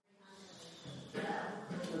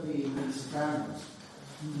of the sopranos.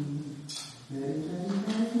 Merry, merry,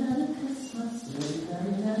 merry, merry Christmas. Merry,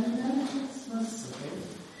 merry, merry, merry Christmas. Okay,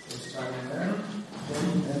 so starting there.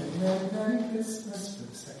 Merry, merry, merry, merry Christmas for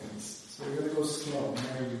the seconds. So we're going to go slow.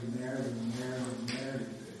 Merry, merry, merry, merry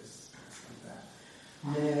Christmas. Like that.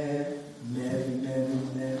 Merry, merry, merry,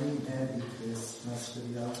 merry, merry Christmas for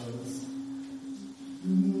the altos.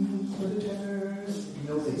 For the tenors.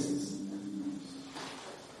 No basses.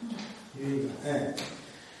 Here you go. And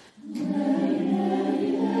merry, merry,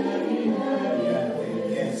 merry, merry. Yeah, okay,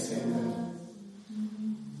 again, same thing.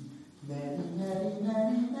 Merry, merry,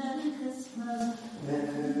 merry, merry Christmas.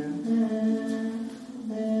 Merry, merry,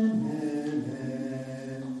 merry,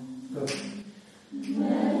 merry. Go.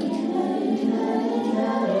 Merry, merry, merry,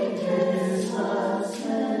 merry Christmas.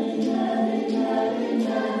 Merry, merry, merry,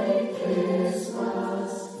 merry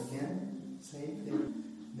Christmas. Again, same thing.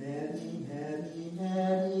 Merry, merry,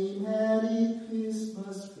 merry, merry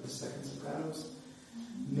Christmas for the second sopranos.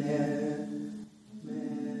 Merry,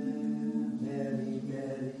 merry, merry,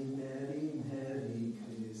 merry, merry, merry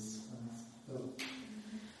Christmas. Oh.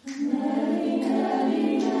 Merry, merry,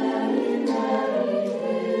 merry, merry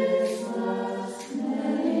Christmas.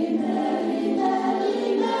 Merry, merry, merry,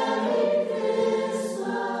 merry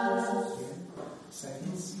Christmas. Again,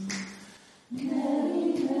 seconds. Merry,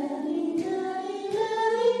 merry, merry,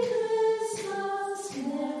 merry Christmas.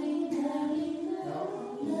 Merry, merry, merry,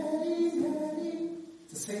 merry, merry.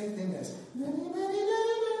 It's the same thing as merry, merry,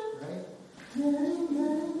 merry, right? Merry,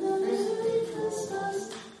 merry, merry Christmas.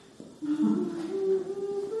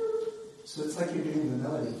 So it's like you're doing the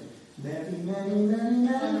melody. Merry, merry, merry,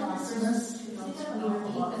 merry Christmas.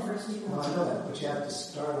 No, I know that, but you have to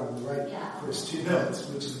start on the right first two notes,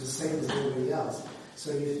 which is the same as everybody else.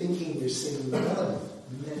 So you're thinking you're singing the melody.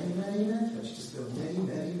 Merry, merry, merry. But you just go merry,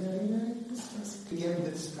 merry, merry, merry Christmas. Again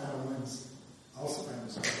with the soprano ones. All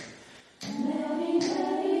sopranos. Merry,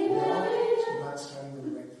 merry, merry. So you're not starting with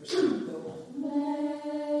the right first note.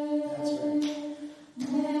 Merry. That's right.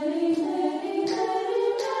 Merry, merry, merry,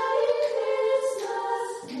 merry Christmas.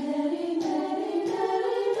 Merry, merry,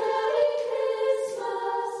 merry, merry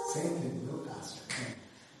Christmas. Same thing, a little faster.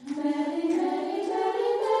 Merry, merry, merry,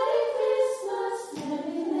 merry Christmas.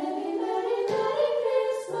 Merry, merry, merry, merry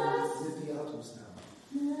Christmas. Zip the altos now.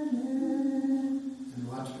 And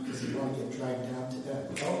watch because you want to get dragged down to that.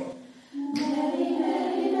 Oh. Merry,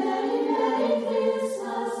 merry, merry, merry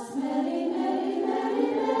Christmas. Merry, merry, merry,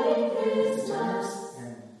 merry Christmas.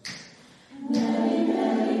 And merry,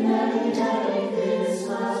 merry, merry, merry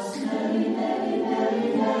Christmas. Merry, merry, merry,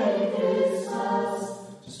 merry Christmas.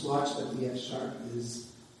 Just watch that the F sharp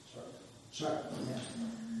is sharp. Yeah.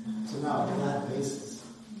 So now flat basses.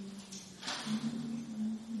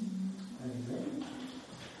 Are you ready?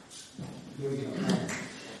 Here we go.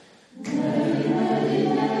 Merry, merry,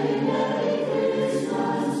 merry, merry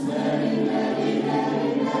Christmas. Merry, merry, merry,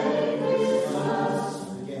 merry Christmas.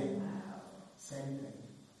 Again. Same thing.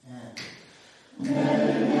 And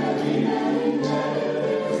merry, merry, merry, merry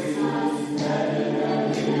Christmas. Merry,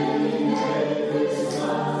 merry, merry, merry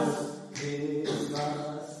Christmas.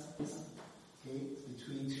 Christmas. Okay,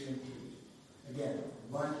 between 2 and 3. Again.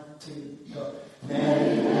 1, 2, go.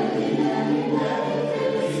 Merry, merry, merry, merry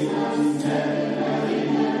Christmas. Merry, merry,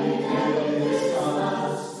 merry, merry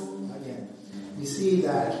Christmas. Again. You see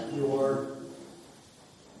that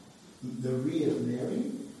the re of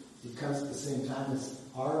Mary, it comes at the same time as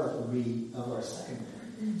our re of our second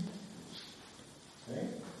Mary. Okay?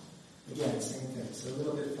 Again, same thing. So a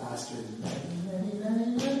little bit faster. Merry, merry,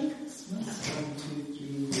 merry Christmas. 1, 2,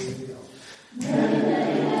 3, here we go. Merry,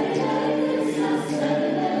 merry, merry, merry Christmas. Merry,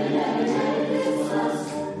 merry, merry, merry Christmas.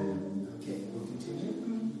 Okay, we'll continue.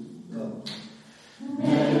 Go.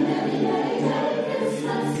 Merry, merry, merry, merry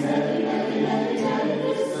Christmas. Merry, merry, merry, merry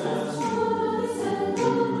Christmas.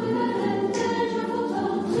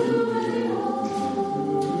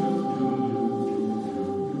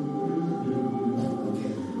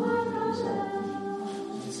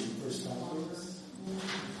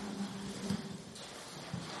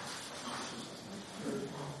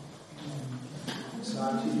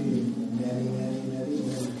 Merry, merry, merry,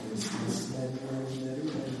 merry Christmas. Merry, merry, merry,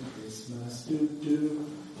 merry Christmas. Do, do,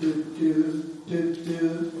 do, do, do,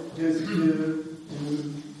 do, do, do,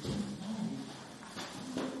 do.